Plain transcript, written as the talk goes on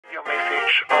your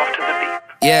message after the beep.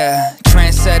 Yeah,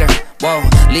 trendsetter, whoa,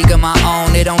 league of my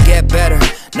own, it don't get better.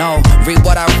 No, read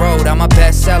what I wrote, I'm a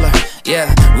bestseller.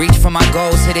 Yeah, reach for my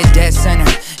goals, hit it dead center,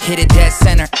 hit it dead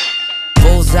center.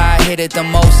 Bullseye, hit it the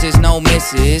most, is no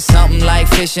misses. Something like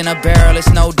fish in a barrel, it's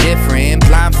no different.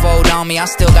 Blindfold on me, I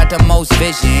still got the most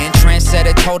vision.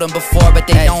 Trendsetter told them before, but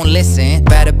they don't listen.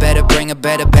 Better, bring a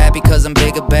better bad because I'm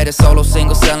bigger, better. Solo,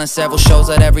 single, selling several shows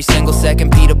at every single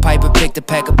second. Peter Piper picked a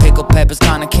peck of pickled peppers.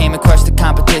 Kinda came and crushed the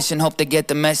competition, hope they get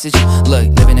the message. Look,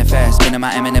 living it fast, spinning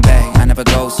my M in the bag. I never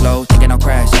go slow, thinking I'll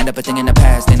crash, end up a thing in the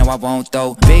past. They know I won't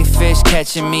though. Big fish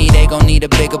catching me, they gon' need a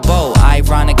bigger boat.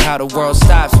 Ironic how the world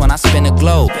stops when I spin a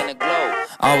globe.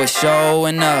 Always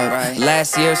showing up, right.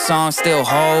 Last year's song still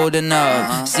holding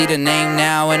up. See the name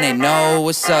now and they know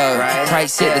what's up, right.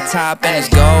 Price hit the top and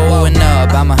it's going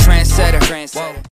up. I'm a trendsetter.